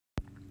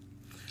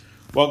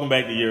Welcome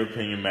back to Your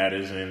Opinion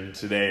Matters, and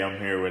today I'm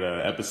here with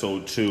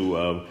episode 2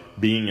 of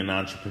Being an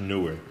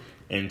Entrepreneur.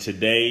 And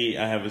today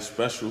I have a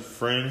special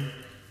friend.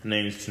 Her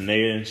name is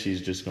Tanea, and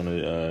she's just going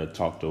to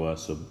talk to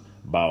us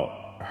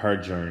about her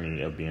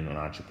journey of being an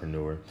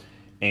entrepreneur.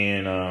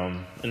 And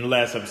in the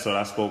last episode,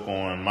 I spoke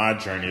on my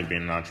journey of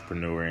being an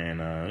entrepreneur, and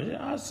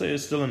I'd say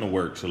it's still in the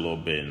works a little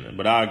bit,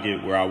 but I'll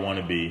get where I want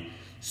to be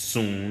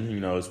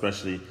soon,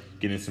 especially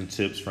getting some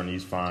tips from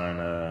these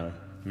fine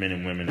men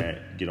and women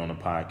that get on the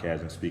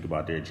podcast and speak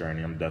about their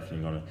journey. I'm definitely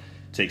going to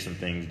take some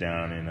things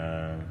down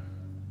and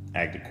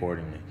act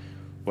accordingly.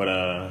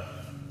 But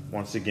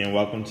once again,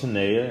 welcome to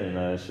Tanea,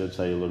 and she'll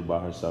tell you a little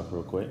about herself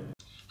real quick.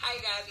 Hi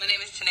guys, my name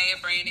is Tanea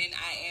Brandon.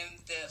 I am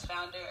the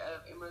founder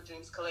of Emerald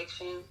Dreams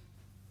Collection.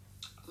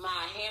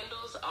 My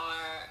handles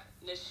are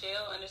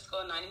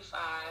Nichelle_95,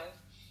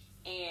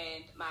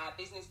 and my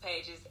business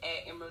page is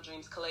at Emerald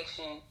Dreams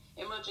Collection.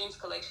 Emerald Dreams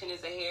Collection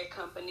is a hair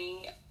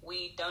company.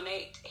 We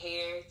donate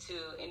hair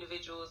to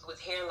individuals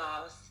with hair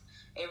loss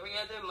every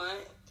other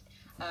month.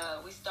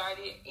 We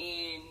started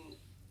in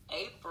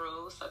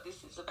April, so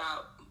this is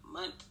about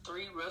month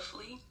 3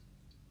 roughly.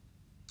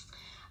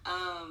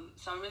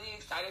 So I'm really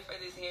excited for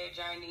this hair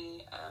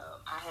journey.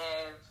 I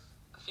have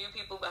a few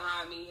people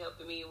behind me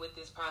helping me with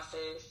this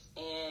process,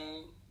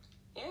 and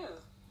yeah.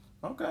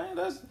 Okay,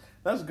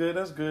 that's good.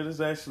 That's good. It's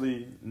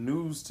actually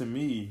news to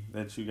me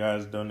that you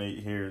guys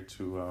donate hair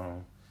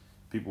to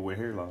people with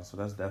hair loss. So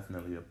that's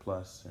definitely a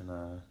plus,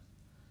 and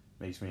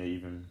makes me an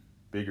even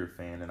bigger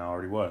fan than I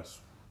already was.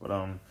 But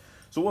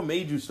so what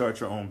made you start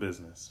your own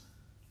business?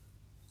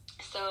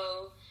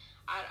 So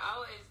I'd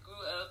always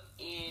grew up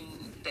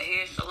in the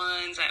hair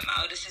salons. Like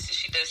my older sister,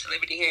 she does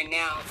celebrity hair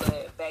now,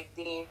 but back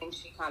then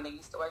she kind of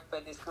used to work for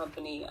this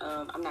company.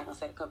 I'm not gonna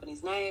say the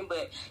company's name,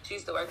 but she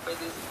used to work for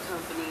this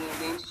company,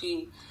 and then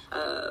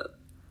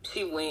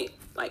she went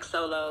like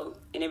solo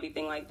and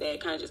everything like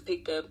that. Kind of just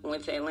picked up,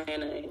 went to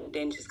Atlanta, and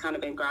then just kind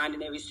of been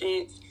grinding ever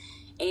since.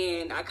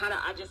 And I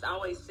just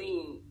always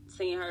seen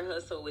her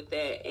hustle with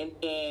that,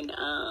 and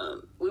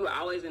we were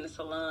always in the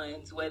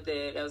salons.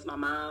 Whether that was my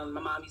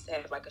mom used to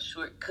have like a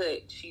short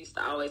cut. She used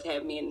to always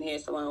have me in the hair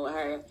salon with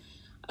her.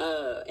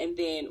 And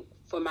then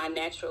for my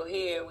natural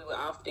hair, we would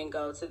often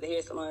go to the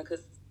hair salon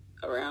because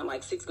around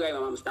like 6th grade, my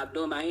mom stopped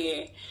doing my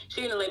hair.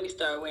 She didn't let me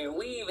start wearing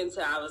weave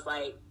until I was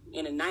like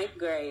in the 9th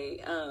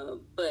grade.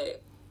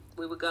 But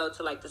we would go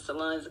to like the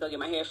salons to go get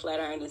my hair flat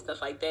ironed and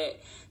stuff like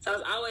that. So I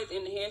was always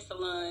in the hair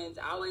salons,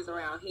 always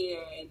around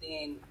hair. And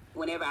then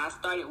whenever I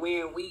started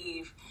wearing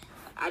weave,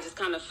 I just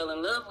kind of fell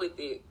in love with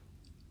it.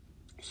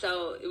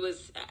 So it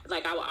was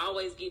like I would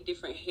always get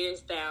different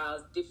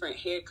hairstyles, different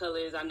hair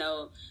colors. I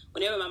know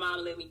whenever my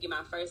mom let me get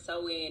my first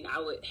sew-in, I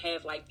would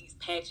have like these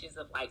patches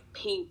of like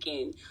pink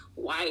and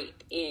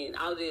white and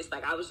all this.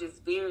 Like I was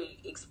just very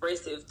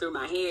expressive through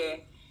my hair.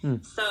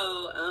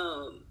 So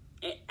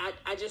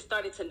I just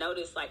started to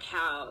notice like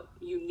how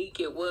unique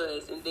it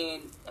was. And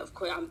then of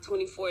course I'm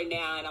 24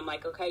 now, and I'm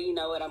like, okay, you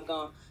know what, I'm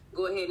gonna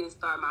go ahead and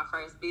start my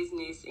first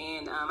business.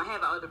 And I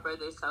have an older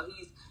brother, so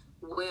he's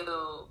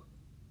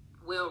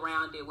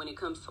well-rounded when it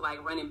comes to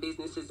like running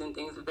businesses and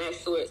things of that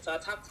sort. So I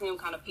talked to him,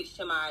 kind of pitched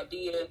him my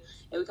idea,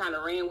 and we kind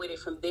of ran with it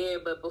from there.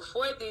 But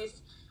before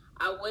this,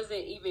 I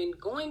wasn't even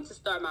going to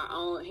start my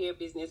own hair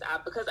business.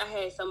 Because I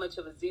had so much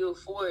of a zeal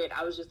for it,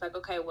 I was just like,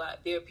 okay, well,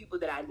 there are people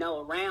that I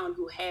know around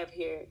who have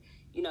hair,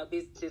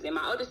 businesses. And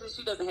my older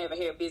sister, she doesn't have a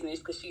hair business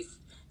because she's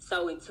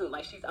so in tune,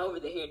 like she's over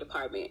the hair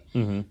department.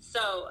 Mm-hmm.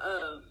 So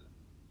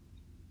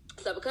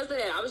because of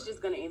that, I was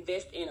just going to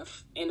invest in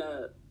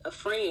a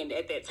friend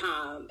at that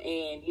time.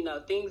 And,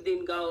 things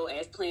didn't go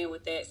as planned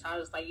with that. So I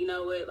was like, you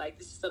know what, like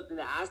this is something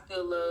that I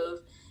still love.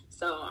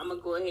 So I'm going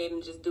to go ahead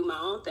and just do my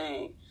own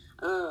thing.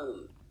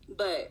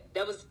 But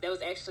that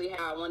was actually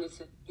how I wanted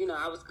to,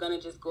 I was going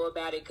to just go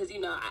about it. Because,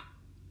 I'm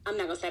not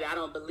going to say that I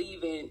don't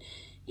believe in,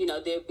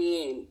 there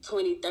being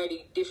 20,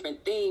 30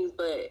 different things.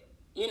 But,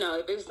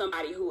 if it was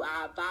somebody who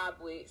I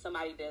vibe with,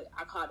 somebody that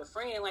I called a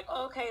friend, like,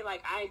 oh, okay,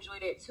 like I enjoy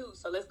that too.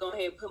 So let's go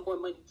ahead and put more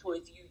money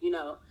towards you,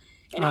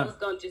 And I was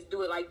going to just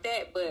do it like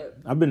that. But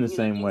I've been the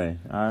same way.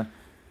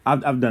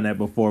 I've done that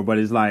before, but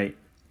it's like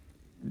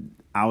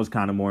I was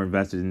kind of more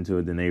invested into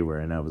it than they were,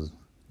 and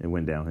it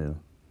went downhill.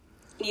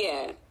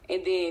 Yeah.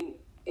 And then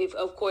if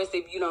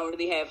you don't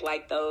really have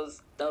like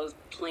those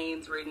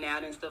plans written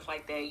out and stuff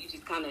like that, you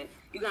just kind of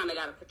got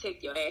to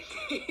protect your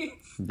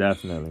assets.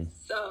 Definitely.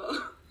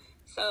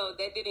 So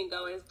that didn't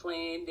go as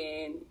planned,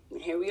 and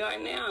here we are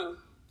now.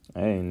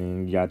 Hey, and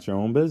then you got your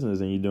own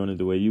business, and you're doing it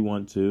the way you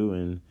want to,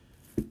 and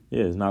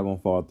yeah, it's not going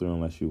to fall through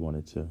unless you want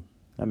it to.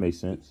 That makes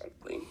sense.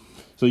 Exactly.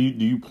 So do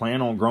you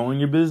plan on growing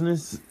your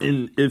business?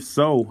 And if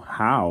so,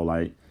 how?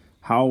 Like,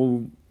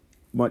 how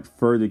much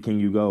further can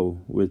you go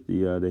with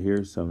the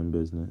hair selling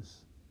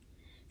business?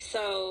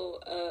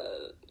 So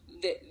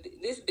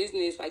this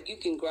business, like you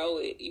can grow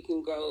it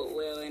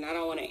well, and I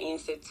don't want to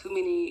answer too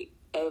many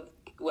of.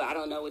 Well, I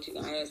don't know what you're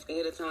going to ask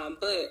ahead of time,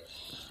 but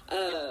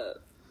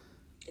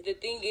the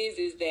thing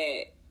is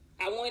that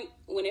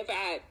whenever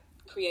I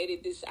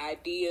created this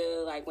idea,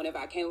 like whenever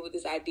I came up with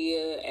this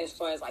idea as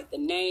far as like the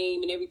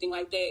name and everything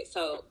like that.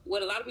 So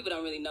what a lot of people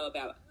don't really know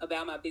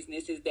about my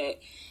business is that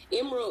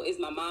emerald is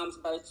my mom's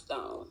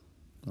birthstone.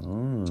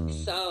 Oh.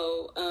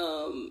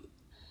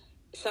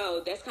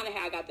 So that's kind of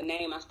how I got the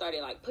name. I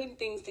started like putting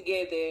things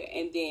together,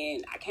 and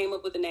then I came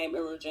up with the name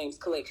Emerald Dreams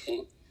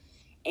Collection.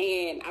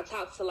 And I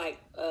talked to like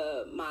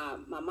my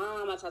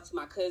mom, I talked to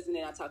my cousin,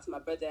 and I talked to my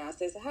brother, and I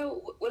said,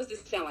 so what does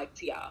this sound like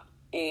to y'all?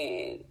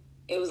 And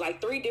it was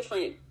like 3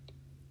 different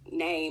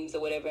names or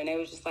whatever, and they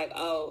was just like,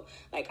 oh,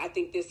 like I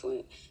think this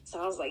one.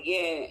 So I was like,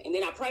 yeah. And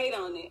then I prayed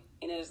on it,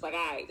 and it was like, all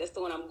right, that's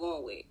the one I'm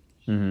going with.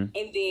 Mm-hmm.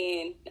 And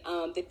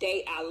then the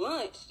day I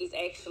launched is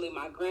actually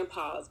my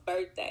grandpa's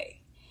birthday.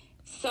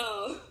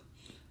 So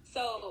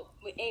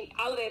and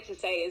all of that to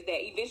say is that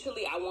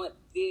eventually I want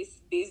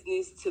this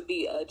business to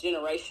be a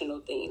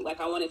generational thing. Like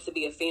I want it to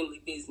be a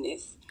family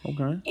business.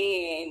 Okay.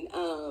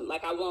 And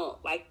like I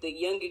want like the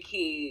younger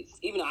kids,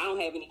 even though I don't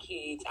have any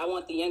kids, I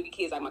want the younger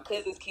kids, like my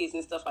cousin's kids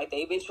and stuff like that.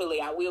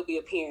 Eventually I will be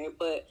a parent,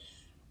 but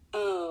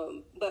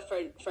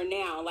for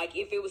now, like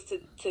if it was to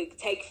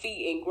take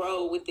feet and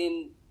grow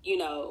within, you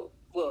know,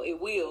 well,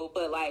 it will,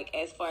 but like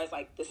as far as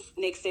like the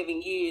next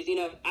 7 years, you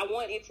know, I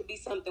want it to be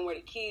something where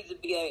the kids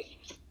would be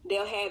like,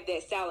 they'll have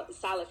that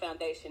solid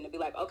foundation to be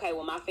like, okay,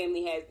 well, my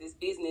family has this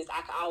business,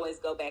 I can always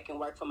go back and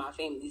work for my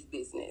family's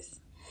business.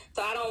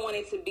 So I don't want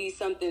it to be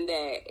something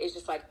that is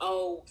just like,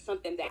 oh,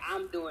 something that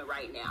I'm doing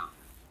right now.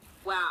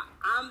 While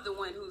I'm the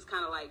one who's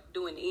kind of like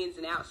doing the ins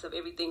and outs of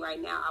everything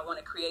right now, I want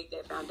to create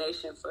that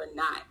foundation for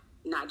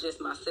not just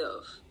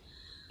myself.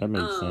 That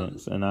makes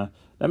sense, and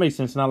that makes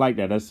sense, and I like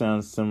that. That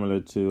sounds similar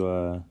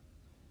to,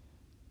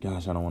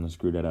 gosh, I don't want to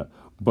screw that up,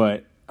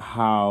 but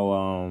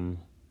how,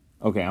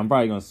 okay, I'm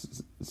probably gonna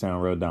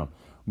sound real dumb,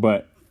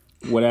 but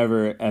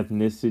whatever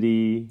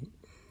ethnicity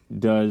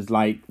does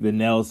like the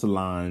nail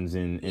salons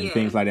and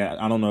things like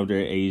that. I don't know if they're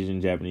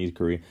Asian, Japanese,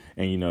 Korean,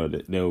 and you know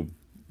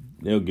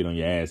they'll get on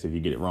your ass if you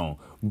get it wrong.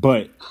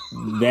 But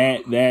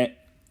that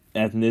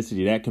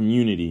ethnicity, that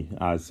community,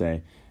 I'd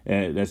say.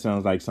 That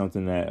sounds like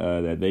something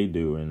that they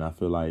do, and I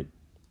feel like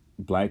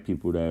Black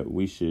people that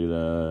we should,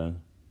 a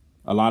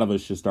lot of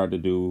us should start to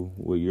do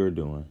what you're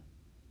doing.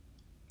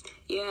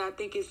 Yeah, I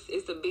think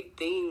it's a big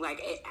thing.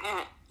 Like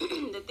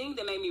the thing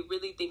that made me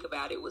really think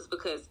about it was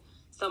because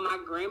my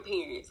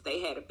grandparents,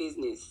 they had a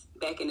business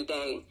back in the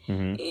day,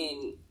 mm-hmm.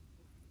 and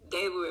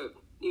they were,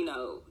 you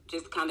know,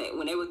 just kind of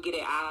when they would get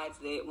at odds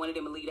that one of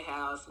them would leave the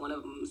house, one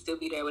of them would still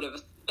be there, whatever.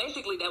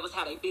 Basically, that was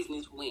how their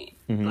business went.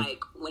 Mm-hmm.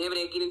 Like, whenever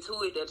they get into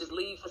it, they'll just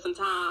leave for some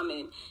time.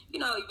 And, you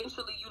know,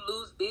 eventually you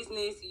lose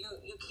business.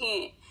 You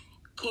can't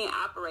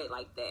operate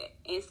like that.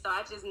 And so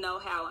I just know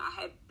how I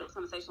had this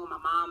conversation with my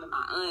mom and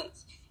my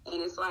aunts. And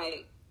it's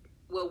like,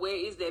 well, where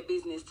is their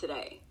business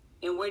today?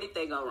 And where did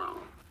they go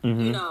wrong?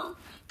 Mm-hmm. You know,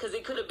 because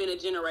it could have been a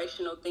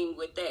generational thing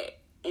with that.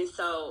 And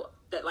so,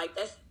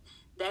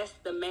 that's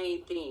the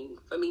main thing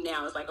for me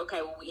now. It's like,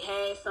 okay, well, we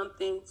had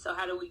something. So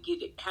how do we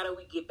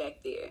get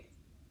back there?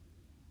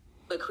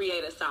 But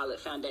create a solid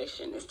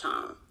foundation this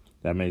time.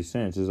 That makes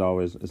sense. It's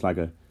like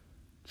a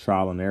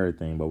trial and error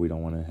thing, but we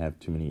don't want to have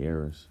too many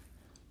errors.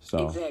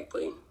 So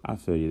exactly. I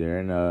feel you there,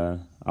 and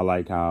I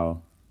like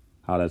how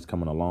that's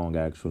coming along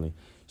actually.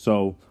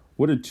 So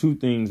what are 2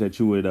 things that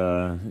you would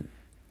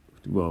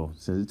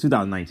since it's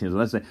 2019, so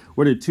let's say,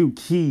 what are 2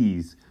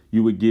 keys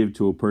you would give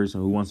to a person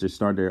who wants to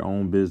start their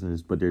own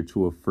business but they're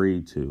too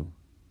afraid to?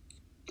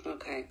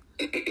 Okay.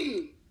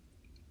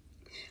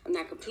 I'm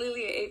not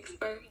completely an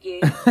expert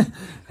yet.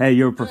 Hey,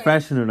 you're a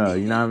professional though.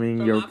 You know what I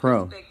mean? You're a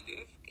pro.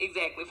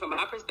 Exactly. From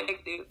my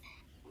perspective,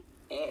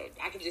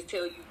 I can just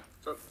tell you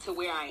to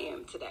where I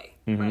am today,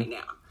 mm-hmm. right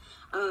now.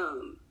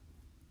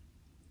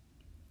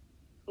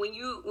 When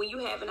you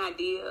have an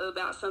idea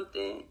about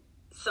something,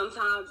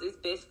 sometimes it's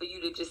best for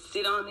you to just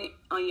sit on it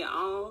on your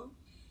own,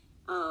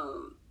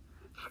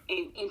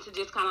 and to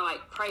just kind of like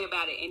pray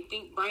about it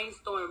and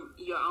brainstorm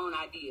your own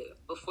idea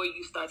before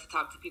you start to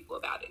talk to people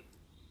about it.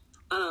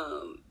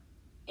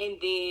 And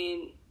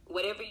then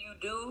whatever you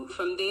do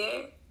from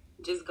there,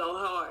 just go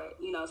hard.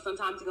 You know,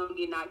 sometimes you're going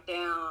to get knocked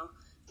down.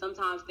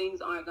 Sometimes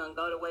things aren't going to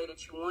go the way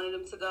that you wanted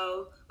them to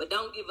go. But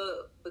don't give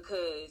up,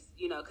 because,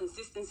 you know,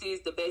 consistency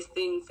is the best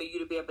thing for you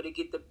to be able to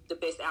get the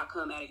best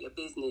outcome out of your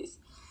business.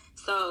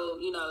 So,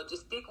 you know,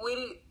 just stick with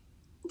it.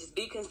 Just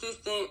be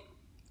consistent.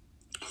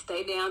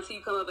 Stay down till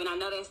you come up. And I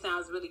know that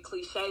sounds really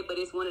cliche, but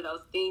it's one of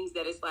those things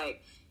that it's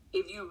like,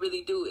 if you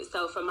really do it.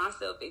 So for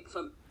myself,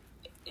 an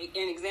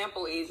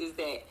example is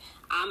that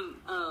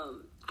I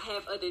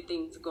have other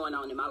things going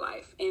on in my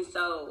life. And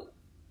so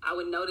I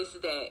would notice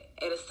that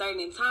at a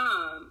certain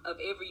time of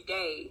every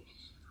day,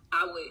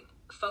 I would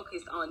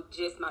focus on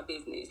just my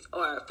business,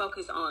 or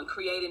focus on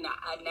creating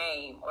a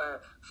name,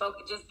 or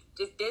just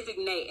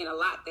designate and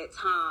allot that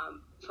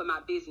time for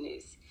my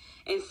business.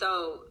 And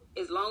so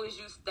as long as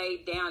you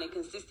stay down and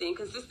consistent, and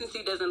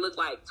consistency doesn't look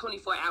like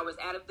 24 hours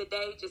out of the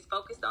day, just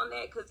focus on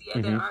that, because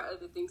mm-hmm. there are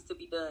other things to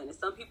be done. And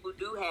some people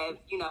do have,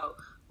 you know,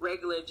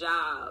 regular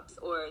jobs,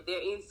 or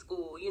they're in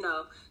school, you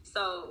know.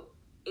 So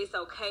it's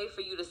okay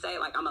for you to say,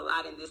 like, I'm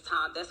allotting this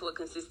time. That's what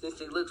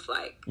consistency looks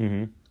like.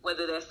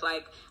 Whether that's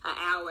like an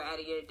hour out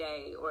of your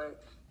day or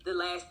the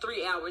last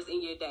 3 hours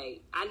in your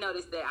day. I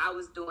noticed that I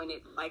was doing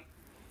it like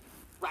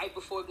right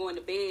before going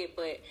to bed,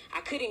 but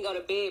I couldn't go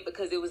to bed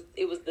because it was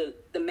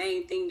the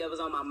main thing that was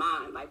on my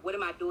mind. Like, what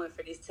am I doing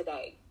for this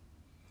today?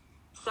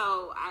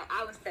 So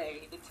I would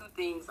say the two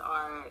things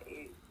are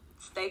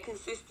stay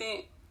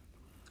consistent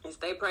and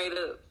stay prayed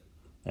up.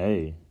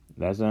 Hey,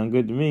 that sounds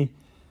good to me.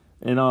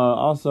 And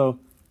also,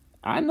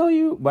 I know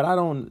you, but I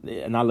don't,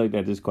 and I looked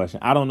at this question,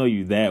 I don't know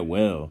you that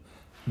well.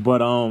 But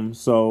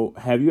so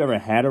have you ever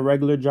had a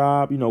regular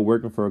job,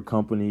 working for a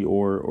company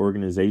or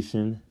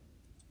organization?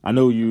 I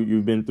know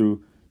you've been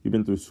through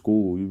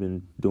school, you've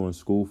been doing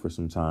school for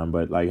some time,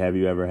 but like, have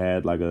you ever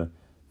had like a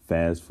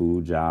fast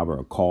food job or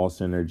a call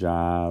center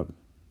job?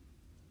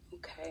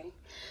 Okay.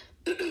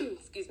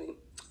 Excuse me.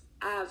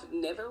 I've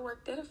never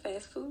worked at a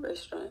fast food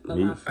restaurant, but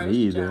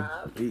Me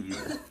job.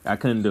 I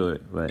couldn't do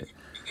it, but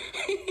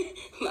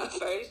my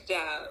first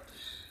job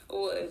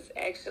was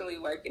actually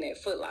working at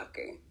Foot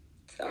Locker.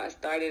 So I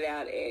started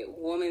out at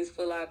Women's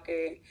Foot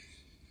Locker,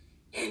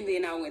 and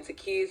then I went to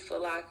Kids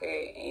Foot Locker,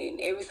 and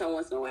every so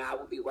once in a while I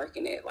would be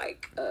working at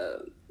like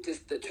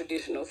just the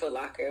traditional Foot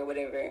Locker or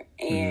whatever.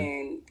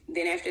 And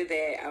then after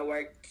that I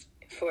worked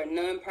for a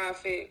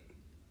nonprofit.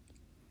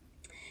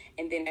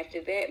 And then after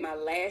that, my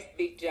last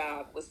big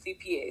job was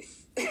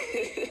CPS.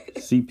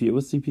 CPS?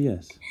 What's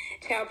CPS?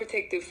 Child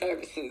Protective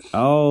Services.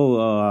 Oh,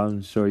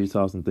 I'm sure you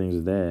saw some things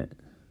with that.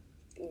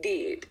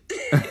 Did.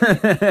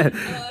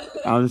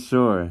 I'm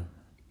sure.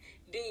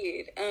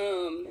 Did.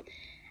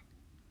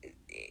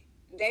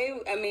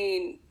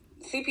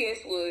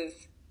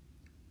 CPS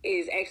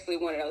is actually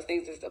one of those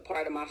things that's a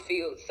part of my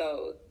field.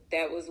 So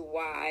that was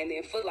why. And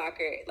then Foot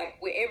Locker,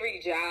 like with every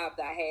job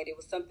that I had, it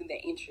was something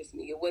that interests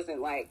me. It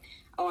wasn't like,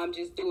 oh, I'm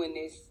just doing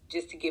this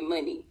just to get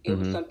money. It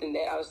was something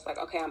that I was like,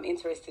 okay, I'm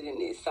interested in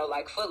this. So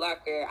like Foot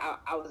Locker,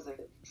 I was a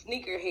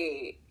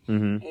sneakerhead.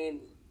 And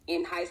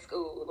in high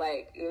school,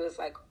 like it was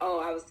like, oh,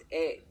 I was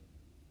at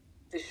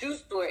the shoe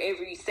store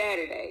every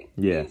Saturday.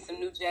 Getting some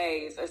new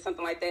J's or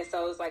something like that.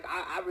 So it was like,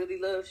 I really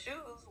love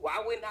shoes.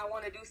 Why wouldn't I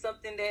want to do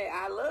something that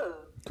I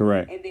love?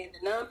 Correct. And then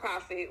the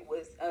nonprofit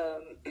was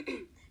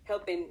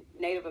helping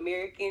Native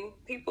American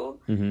people.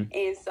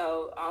 And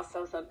so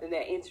also something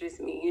that interests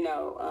me,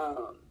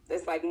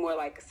 it's like more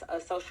like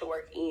a social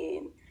work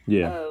end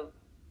of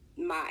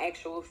my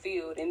actual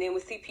field. And then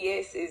with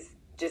CPS is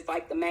just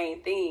like the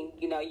main thing,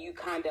 you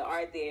kind of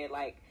are there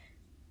like,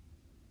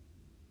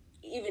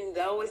 even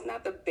though it's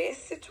not the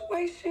best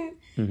situation,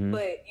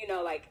 but,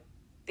 like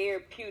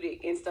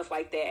therapeutic and stuff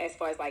like that, as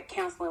far as like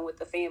counseling with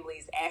the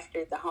families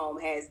after the home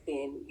has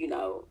been,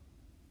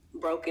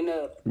 broken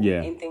up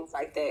and things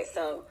like that.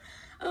 So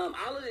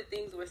all of the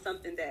things were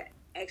something that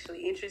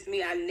actually interests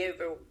me. I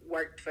never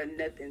worked for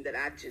nothing that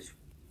I just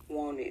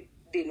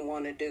didn't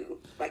want to do.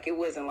 Like it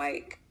wasn't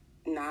like,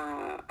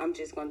 nah, I'm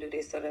just going to do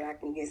this so that I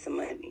can get some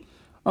money.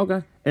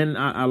 Okay. And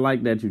I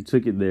like that you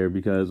took it there,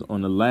 because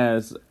on the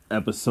last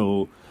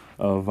episode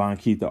of Von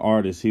Keith the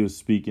Artist, he was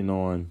speaking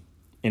on,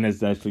 and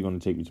it's actually going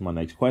to take me to my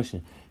next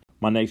question.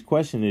 My next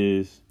question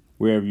is,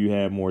 wherever you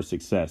have more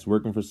success,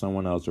 working for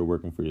someone else or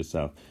working for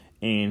yourself.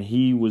 And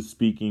he was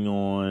speaking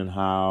on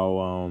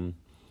how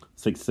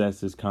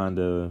success is kind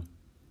of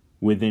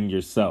within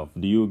yourself.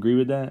 Do you agree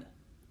with that?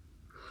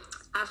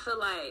 I feel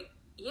like,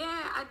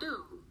 yeah, I do.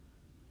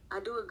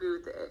 I do agree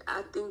with that.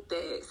 I think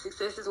that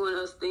success is one of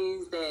those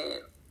things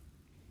that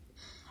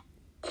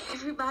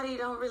everybody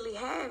don't really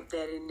have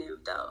that in them,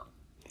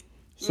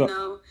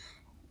 though.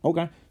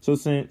 Okay. So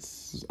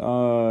since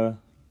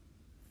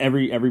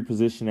every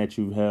position that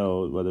you've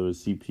held, whether it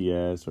was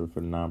CPS or for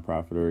the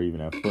nonprofit or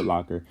even at Foot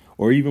Locker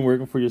or even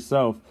working for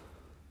yourself,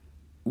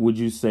 would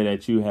you say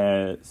that you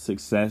had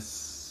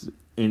success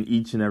in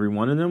each and every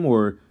one of them?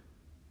 Or,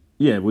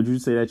 would you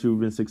say that you've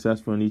been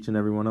successful in each and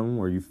every one of them,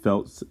 or you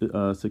felt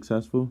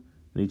successful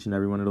in each and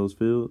every one of those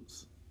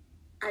fields?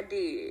 I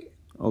did.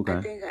 Okay.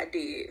 I think I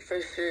did, for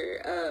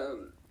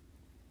sure.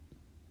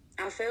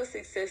 I felt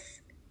success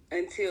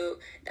until,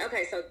 I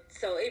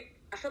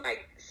feel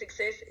like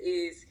success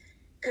is,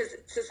 because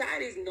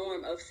society's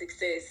norm of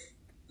success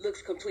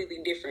looks completely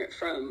different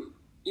from,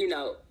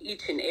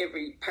 each and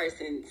every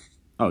person's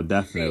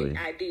definitely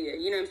idea.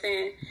 You know what I'm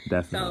saying?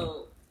 Definitely.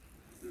 So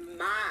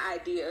my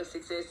idea of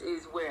success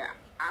is where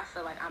I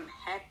feel like I'm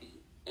happy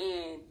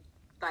and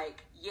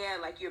like,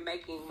 like you're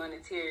making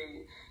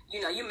monetary,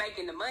 you're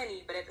making the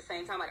money, but at the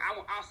same time, like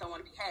I also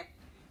want to be happy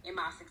in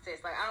my success.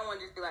 Like I don't want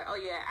to just be like, oh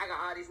yeah, I got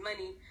all this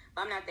money,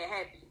 but I'm not that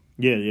happy.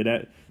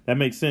 Yeah, that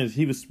makes sense.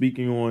 He was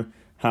speaking on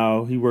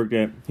how he was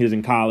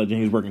in college and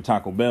he was working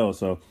Taco Bell.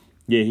 So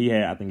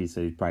I think he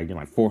said he's probably getting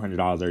like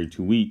 $400 every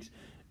 2 weeks.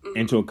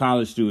 Into a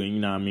college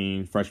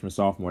student, freshman,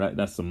 sophomore,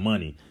 that's some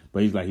money.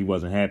 But he's like, he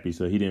wasn't happy,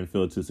 so he didn't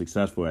feel too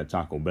successful at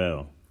Taco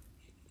Bell.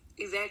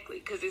 Exactly,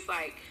 because it's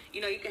like,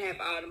 you can have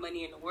all the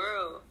money in the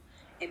world,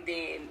 and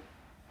then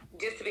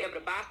just to be able to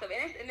buy stuff.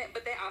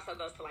 But that also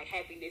goes to like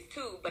happiness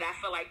too. But I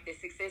feel like the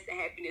success and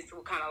happiness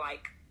will kind of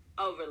like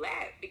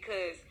overlap,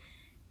 because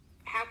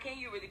how can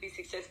you really be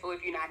successful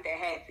if you're not that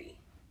happy?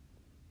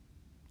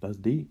 That's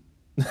deep.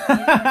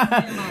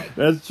 Like,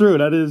 that's true.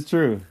 That is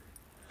true.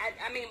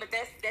 I mean, but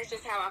that's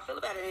just how I feel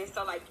about it. And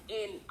so, like,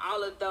 in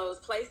all of those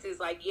places,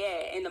 like,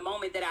 yeah, in the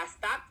moment that I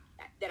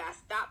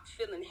stopped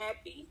feeling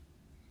happy,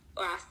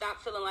 or I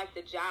stopped feeling like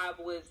the job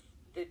was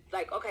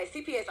okay,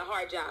 CPS is a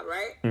hard job,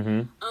 right?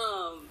 Mm-hmm.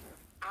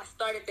 I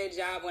started that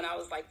job when I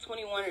was like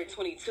 21 or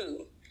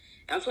 22.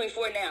 And I'm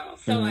 24 now.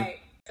 So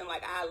Mm-hmm.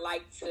 like I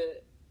like to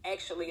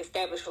actually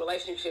establish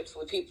relationships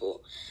with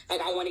people.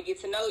 Like, I want to get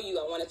to know you.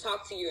 I want to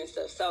talk to you and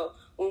stuff. So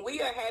when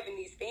we are having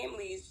these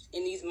families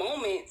in these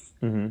moments,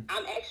 mm-hmm.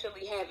 I'm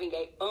actually having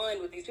a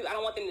bond with these people. I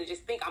don't want them to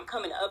just think I'm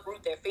coming to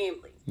uproot their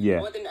family. Yeah.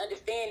 I want them to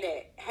understand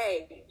that,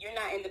 hey, you're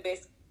not in the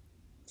best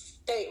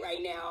state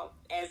right now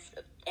as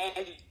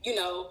you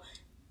know,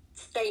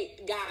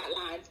 state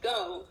guidelines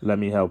go. Let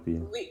me help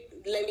you.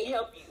 Let me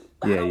help you.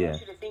 But I don't want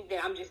you to think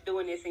that I'm just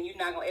doing this and you're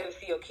not going to ever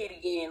see your kid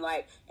again,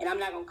 like, and I'm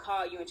not going to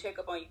call you and check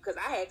up on you. Because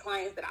I had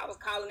clients that I was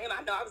calling them.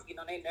 I know I was getting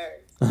on their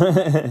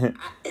nerves.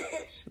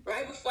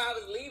 Right before I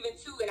was leaving,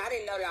 too, and I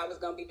didn't know that I was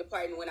going to be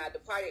departing when I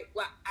departed.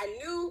 Well, I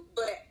knew,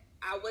 but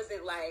I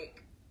wasn't,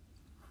 like,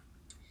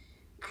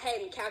 I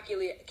hadn't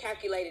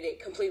calculated it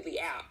completely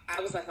out.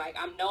 I was like,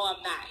 I'm not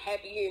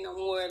happy here no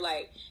more,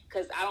 like,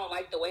 because I don't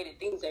like the way that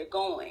things are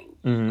going.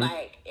 Mm-hmm.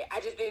 Like,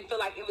 I just didn't feel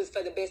like it was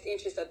for the best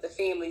interest of the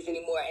families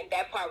anymore, and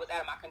that part was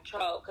out of my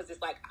control, because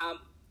it's like,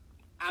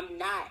 I'm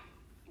not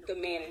the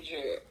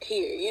manager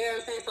here, you know what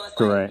I'm saying? So it's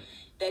Correct.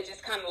 like, that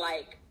just kind of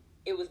like,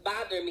 it was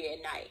bothering me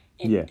at night,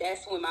 and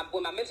that's when my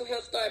mental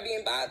health started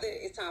being bothered.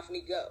 It's time for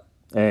me to go.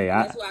 Hey,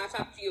 that's why I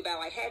talk to you about,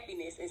 like,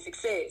 happiness and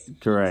success.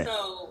 Correct.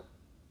 So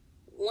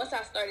once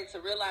I started to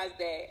realize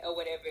that or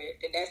whatever,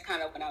 then that's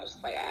kind of when I was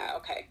just like,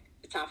 okay,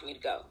 it's time for me to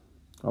go.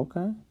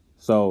 Okay.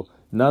 So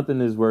nothing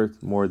is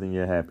worth more than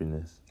your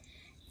happiness.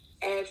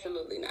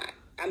 Absolutely not.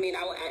 I mean,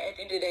 at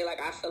the end of the day,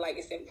 like, I feel like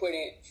it's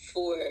important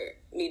for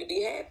me to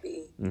be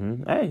happy.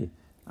 Mm-hmm. Hey,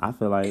 I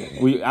feel like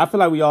we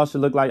all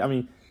should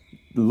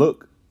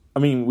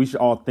we should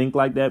all think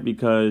like that,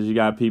 because you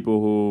got people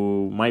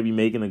who might be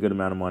making a good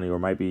amount of money or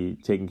might be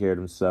taking care of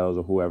themselves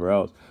or whoever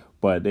else,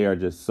 but they are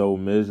just so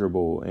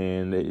miserable.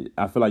 And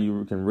I feel like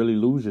you can really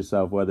lose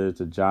yourself, whether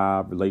it's a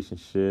job,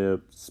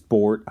 relationship,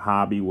 sport,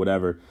 hobby,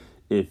 whatever,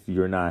 if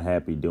you're not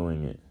happy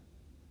doing it.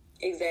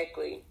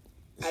 Exactly.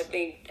 I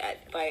think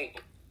that,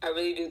 like, I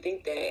really do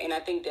think that. And I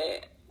think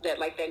that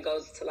like, that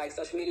goes to, like,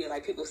 social media.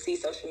 Like, people see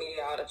social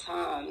media all the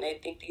time. They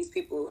think these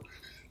people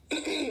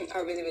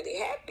are really, really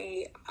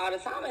happy all the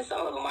time. And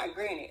some of them are,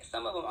 granted.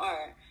 Some of them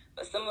are.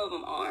 But some of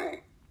them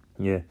aren't.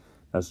 Yeah,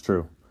 that's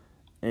true.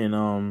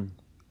 And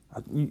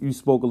you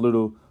spoke a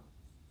little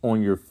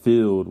on your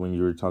field when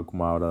you were talking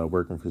about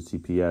working for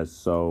CPS.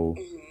 So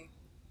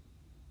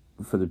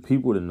for the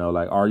people to know,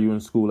 like, are you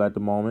in school at the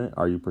moment?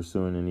 Are you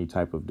pursuing any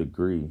type of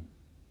degree?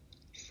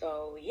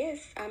 So, yes,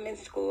 I'm in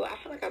school. I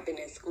feel like I've been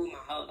in school my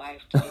whole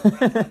life. like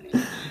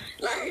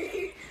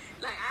I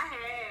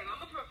have.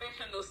 I'm a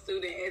professional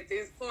student at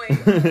this point.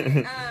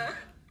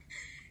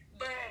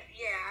 But,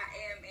 yeah, I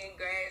am in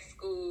grad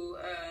school,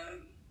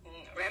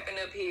 wrapping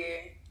up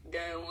here,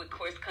 done with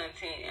course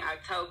content in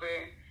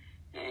October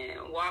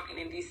and walking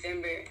in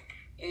December.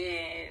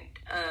 And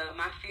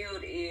my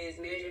field is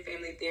marriage and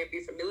family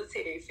therapy for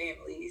military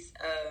families.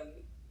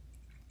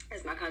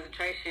 That's my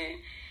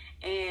concentration.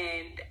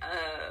 And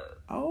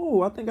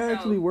I think I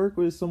actually work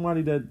with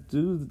somebody that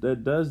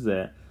does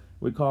that.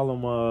 We call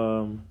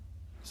them.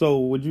 So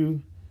would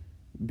you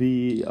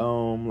be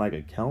like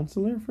a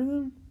counselor for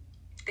them?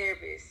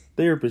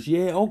 Therapist.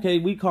 Yeah. Okay.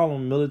 We call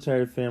them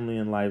military family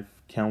and life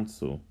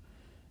counsel.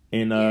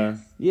 And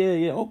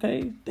yes.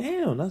 Okay.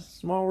 Damn, that's a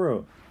small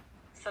world.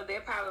 So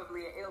they're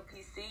probably an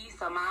LPC.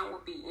 So mine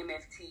would be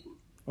MFT.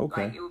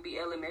 Okay. Like, it would be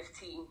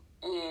LMFT,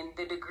 and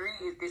the degree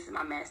is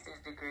my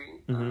master's degree.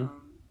 Mm-hmm.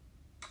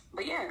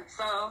 But yeah,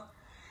 so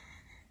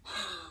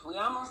we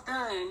almost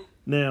done.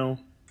 Now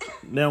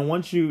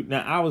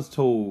I was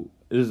told,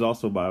 it is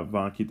also by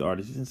Von Keith, the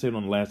artist. He didn't say it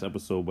on the last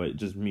episode, but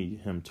just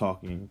him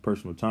talking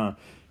personal time.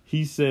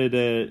 He said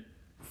that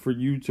for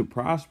you to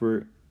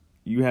prosper,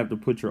 you have to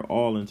put your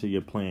all into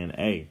your plan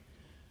A.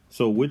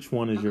 So which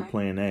one is your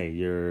plan A?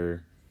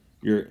 Your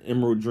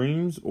Emerald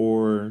Dreams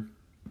or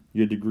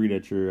your degree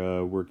that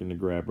you're working to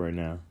grab right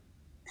now?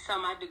 So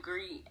my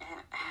degree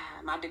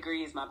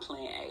is my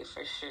plan A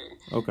for sure.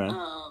 Okay.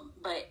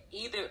 But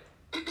either,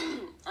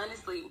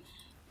 honestly,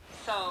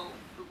 so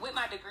with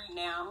my degree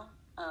now,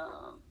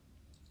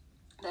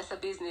 that's a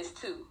business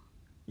too.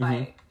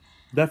 Like,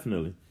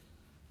 definitely.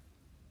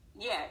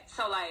 Yeah.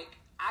 So, like,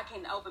 I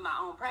can open my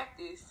own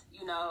practice,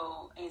 you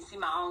know, and see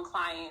my own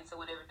clients or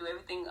whatever, do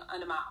everything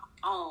under my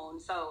own.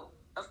 So,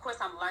 of course,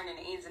 I'm learning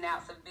the ins and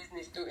outs of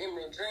business through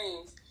Emerald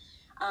Dreams.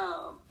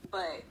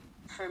 But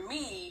for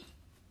me,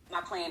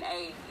 my plan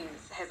A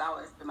has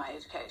always been my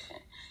education.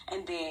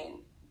 And then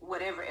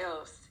whatever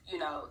else, you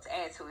know, to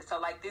add to it. So,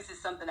 like, this is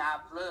something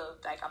that I've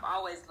loved. Like, I've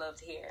always loved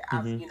hair.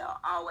 I've, you know,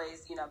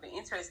 always, you know, been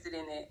interested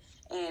in it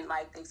and,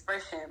 like, the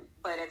expression.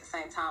 But at the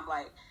same time,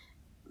 like,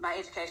 my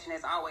education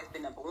has always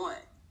been number one.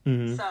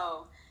 Mm-hmm.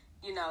 So,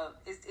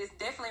 it's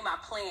definitely my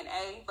plan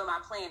A, but my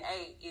plan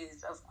A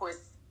is, of course,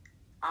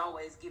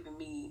 always giving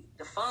me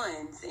the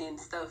funds and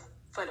stuff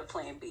for the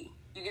plan B.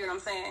 You get what I'm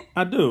saying?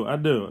 I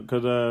do,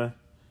 because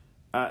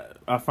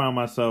I find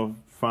myself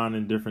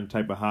finding different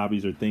type of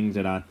hobbies or things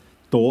that I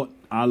thought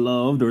I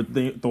loved or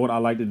thought I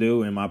liked to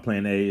do, and my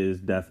plan A is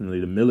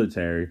definitely the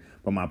military,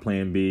 but my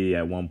plan B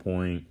at one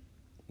point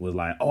was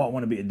like, oh, I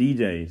want to be a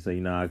DJ. So,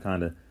 I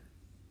kind of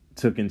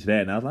took into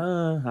that, and I was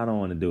like, I don't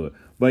want to do it.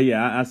 But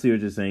yeah, I see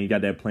what you're saying. You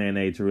got that plan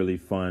A to really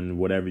fund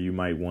whatever you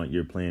might want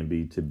your plan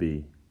B to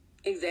be.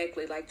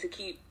 Exactly, like to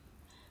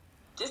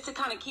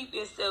kind of keep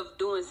yourself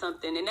doing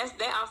something, and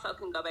that also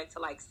can go back to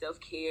like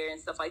self-care and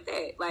stuff like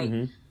that. Like,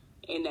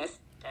 and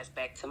that's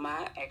back to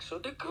my actual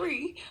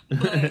degree,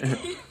 but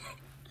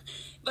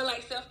but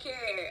like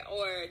self-care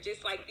or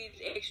just like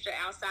these extra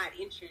outside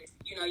interests.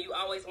 You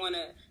always want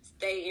to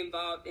stay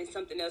involved in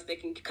something else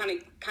that can kind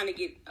of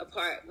get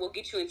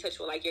get you in touch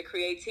with like your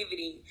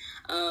creativity,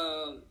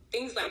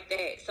 things like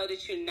that, so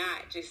that you're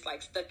not just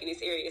like stuck in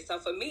this area. So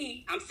for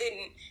me, I'm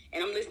sitting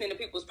and I'm listening to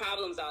people's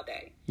problems all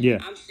day. Yeah.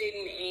 I'm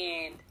sitting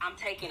and I'm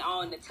taking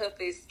on the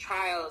toughest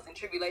trials and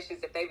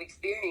tribulations that they've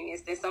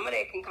experienced, and some of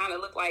that can kind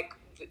of look like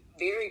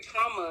very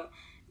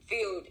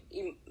trauma-filled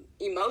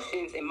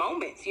emotions and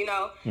moments,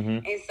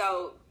 And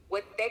so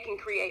what that can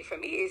create for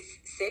me is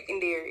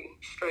secondary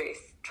stress,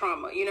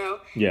 trauma,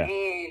 Yeah.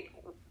 And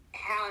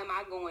how am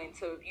I going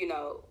to,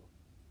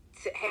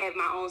 to have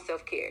my own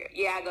self-care?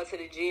 Yeah, I go to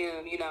the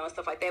gym, and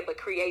stuff like that, but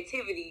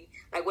creativity,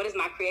 like what is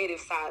my creative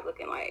side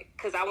looking like?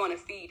 Because I want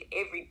to feed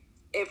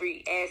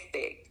every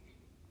aspect,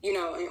 in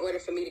order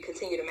for me to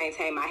continue to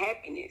maintain my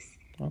happiness.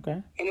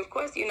 Okay. And of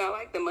course,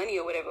 like the money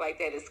or whatever like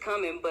that is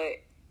coming, but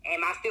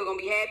am I still going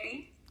to be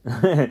happy?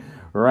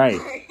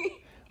 Right.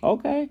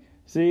 Okay.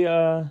 See,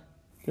 then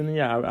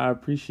yeah, I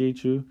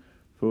appreciate you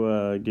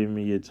for giving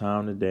me your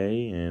time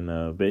today, and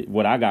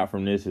what I got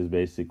from this is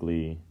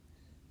basically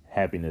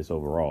happiness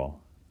overall.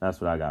 That's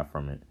what I got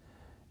from it.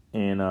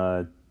 And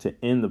to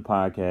end the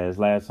podcast,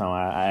 last time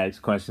I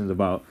asked questions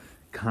about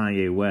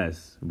Kanye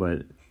West,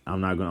 but I'm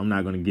not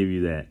gonna give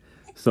you that.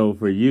 So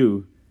for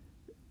you,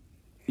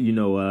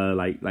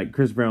 like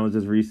Chris Brown was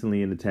just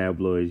recently in the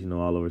tabloids,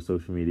 all over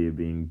social media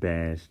being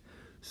bashed.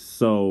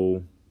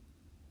 So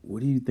what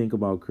do you think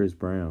about Chris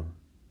Brown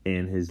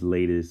and his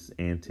latest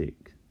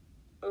antic?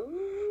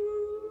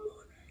 Ooh,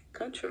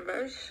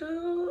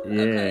 controversial.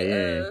 Yeah, okay,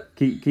 yeah.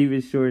 Keep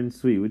it short and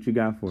sweet. What you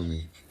got for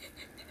me?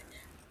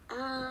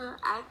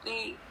 I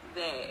think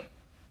that,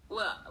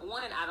 well,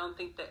 one, I don't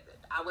think that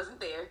I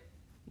wasn't there.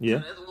 Yeah.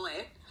 So that's one.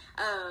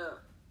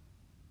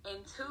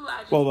 And two,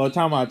 I just Well,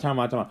 time out.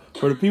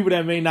 For the people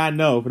that may not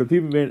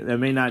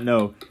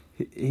know,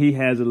 he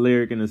has a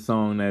lyric in the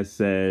song that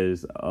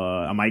says,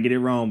 I might get it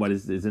wrong, but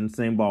it's in the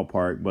same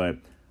ballpark, but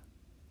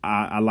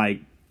I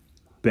like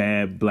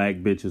bad black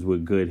bitches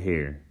with good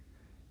hair.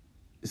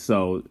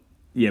 So,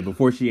 yeah,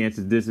 before she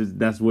answers,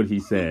 that's what he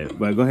said.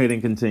 But go ahead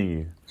and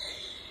continue.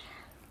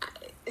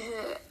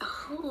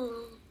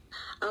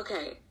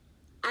 Okay.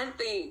 I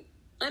think,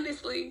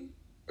 honestly,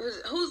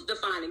 who's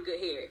defining good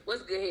hair?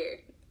 What's good hair?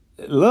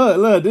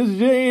 Look, this is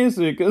your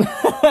answer. Cause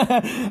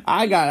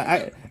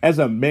as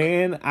a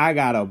man, I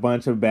got a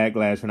bunch of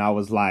backlash when I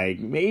was like,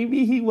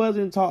 maybe he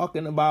wasn't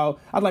talking about,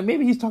 I was like,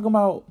 maybe he's talking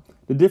about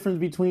the difference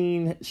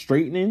between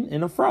straightening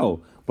and a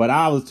fro. But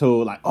I was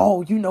told like,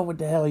 oh, you know what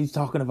the hell he's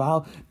talking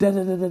about.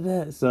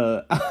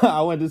 So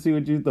I wanted to see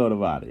what you thought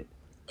about it.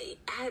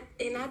 I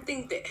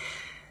think that,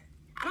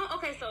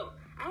 so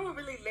I don't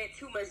really let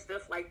too much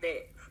stuff like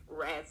that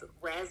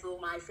razzle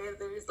my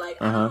feathers. Like,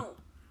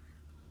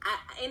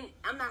 and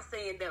I'm not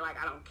saying that like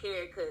I don't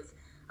care, because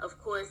of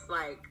course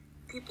like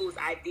people's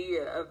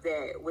idea of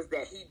that was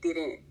that he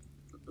didn't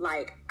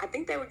like, I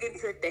think they were getting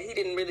to that he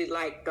didn't really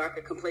like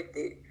darker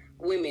complected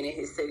women in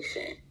his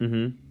section.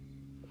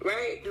 Mm-hmm.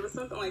 Right? There was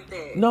something like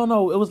that.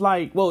 No, it was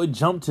like, well, it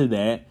jumped to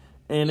that,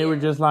 and they were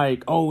just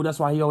like, oh, that's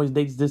why he always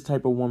dates this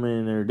type of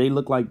woman, or they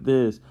look like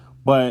this.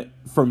 But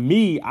for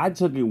me, I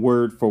took it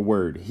word for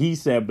word. He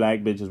said black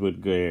bitches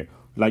with good hair.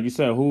 Like you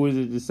said, who is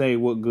it to say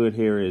what good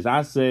hair is?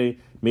 I say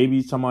maybe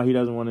he's talking about he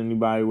doesn't want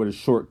anybody with a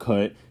short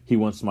cut. He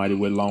wants somebody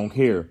with long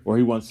hair, or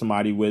he wants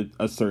somebody with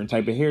a certain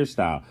type of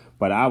hairstyle.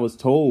 But I was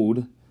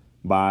told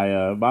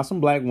by some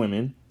black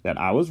women that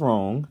I was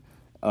wrong.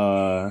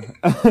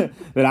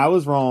 That I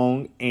was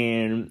wrong,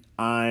 and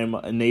I'm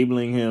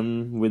enabling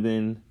him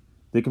within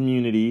the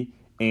community,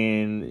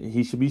 and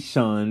he should be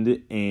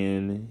shunned,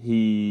 and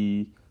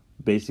he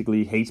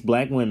basically hates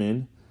black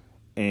women.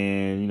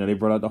 And, they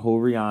brought out the whole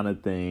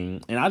Rihanna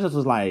thing. And I just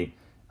was like,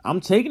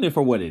 I'm taking it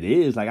for what it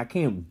is. Like, I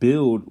can't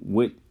build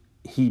what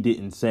he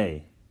didn't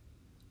say.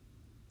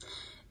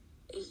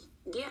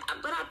 Yeah,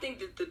 but I think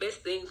that the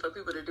best thing for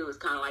people to do is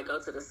kind of like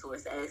go to the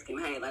source, ask him,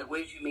 hey, like, what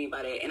did you mean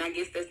by that? And I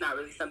guess that's not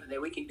really something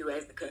that we can do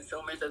as the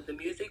consumers of the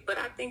music. But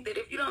I think that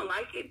if you don't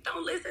like it,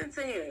 don't listen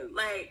to him.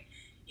 Like,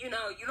 you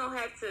don't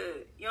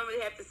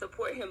really have to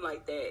support him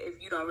like that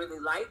if you don't really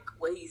like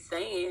what he's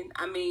saying.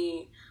 I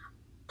mean,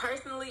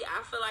 personally,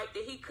 I feel like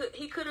that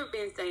he could have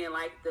been saying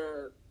like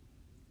the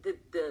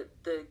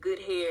the good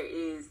hair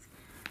is.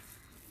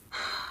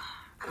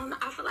 I don't know.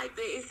 I feel like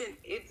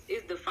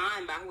it's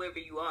defined by whoever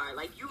you are.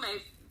 Like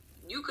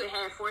you could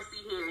have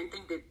 4C hair and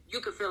think that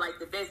you could feel like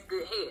that's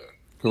good hair.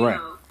 Correct.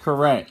 You know?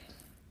 Correct.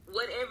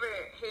 Whatever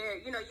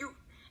hair,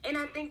 and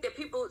I think that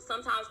people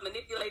sometimes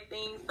manipulate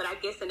things, but I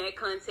guess in that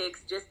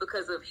context, just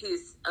because of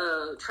his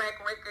track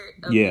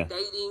record of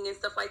dating and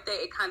stuff like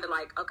that, it kind of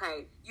like,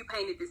 okay, you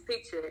painted this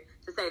picture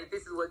to say that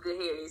this is what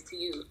good hair is to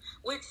you,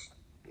 which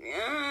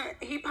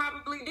he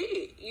probably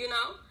did,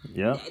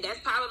 Yeah. That's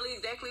probably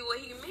exactly what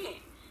he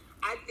meant.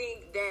 I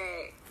think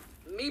that,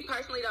 me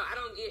personally, though, I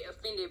don't get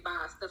offended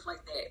by stuff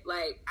like that.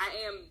 Like, I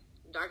am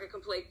darker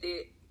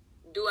complected.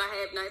 Do I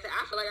have nice hair?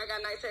 I feel like I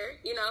got nice hair,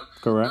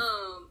 Correct.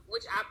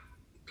 Which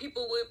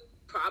people would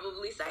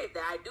probably say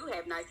that I do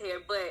have nice hair,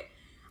 but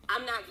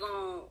I'm not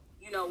going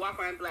to, walk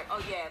around and be like,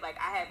 oh, yeah, like,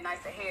 I have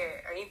nicer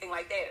hair or anything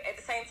like that. At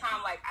the same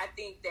time, like, I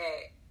think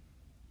that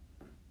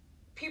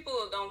people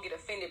don't get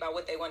offended by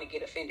what they want to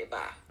get offended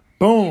by.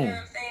 Boom. You know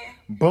what I'm saying?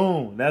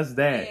 Boom. That's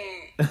that.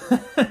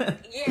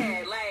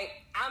 Yeah,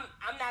 like, I'm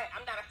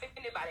not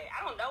offended by that.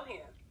 I don't know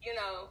him,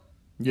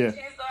 Yeah.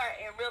 Chances are,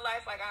 in real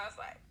life, like, I was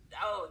like,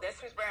 oh, that's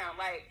Chris Brown.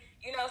 Like,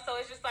 so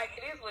it's just like,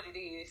 it is what it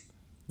is.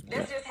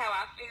 That's just how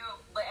I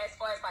feel. But as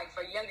far as, like,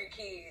 for younger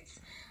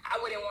kids, I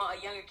wouldn't want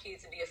a younger kid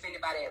to be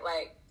offended by that.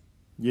 Like,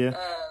 yeah.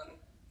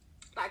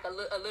 Like a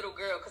little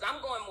girl, because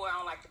I'm going more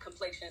on, like, the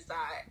complexion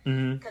side.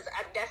 Because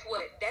that's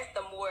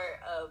the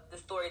more of the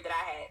story that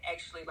I had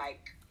actually,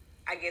 like,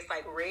 I guess,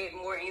 like, read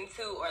more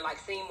into or, like,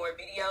 seen more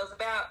videos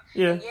about.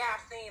 Yeah. And yeah,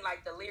 I've seen,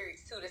 like, the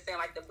lyrics, too, that saying,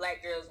 like, the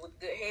black girls with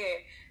good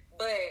hair.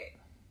 But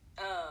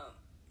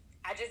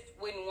I just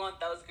wouldn't want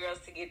those girls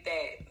to get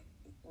that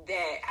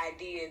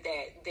idea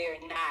that they're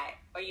not,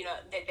 or,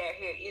 that their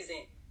hair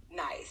isn't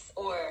nice,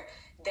 or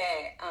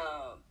that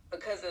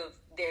because of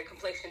their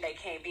complexion they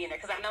can't be in there.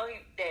 Because I know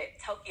that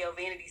Tokyo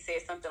Vanity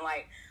said something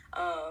like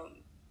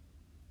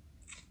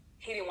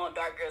he didn't want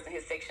dark girls in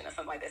his section or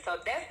something like that. So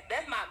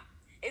that's my...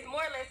 It's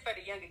more or less for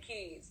the younger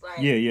kids. Like,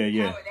 yeah.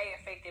 How are they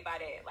affected by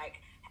that? Like,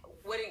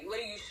 what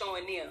are you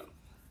showing them?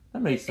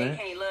 That makes sense.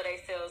 They can't love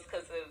themselves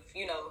because of,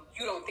 you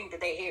don't think that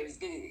their hair is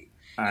good.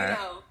 All right.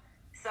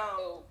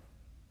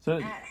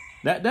 So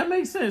that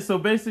makes sense. So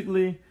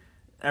basically,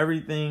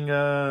 everything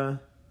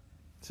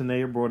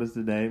Tanea brought us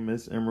today,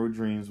 Miss Emerald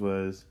Dreams,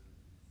 was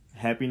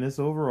happiness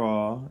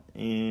overall,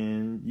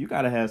 and you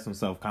got to have some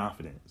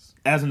self-confidence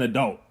as an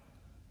adult.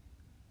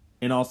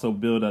 And also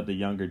build up the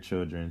younger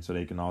children so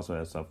they can also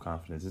have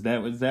self-confidence. Is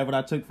that what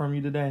I took from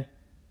you today?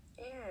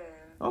 Yeah.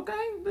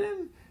 Okay,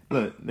 then.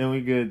 Look, then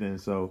we good then.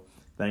 So,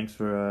 thanks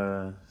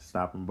for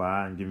stopping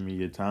by and giving me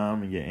your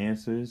time and your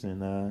answers.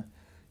 And,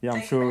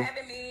 Thanks for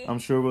having me. I'm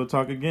sure we'll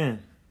talk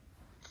again.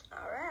 All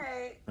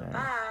right.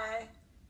 Bye.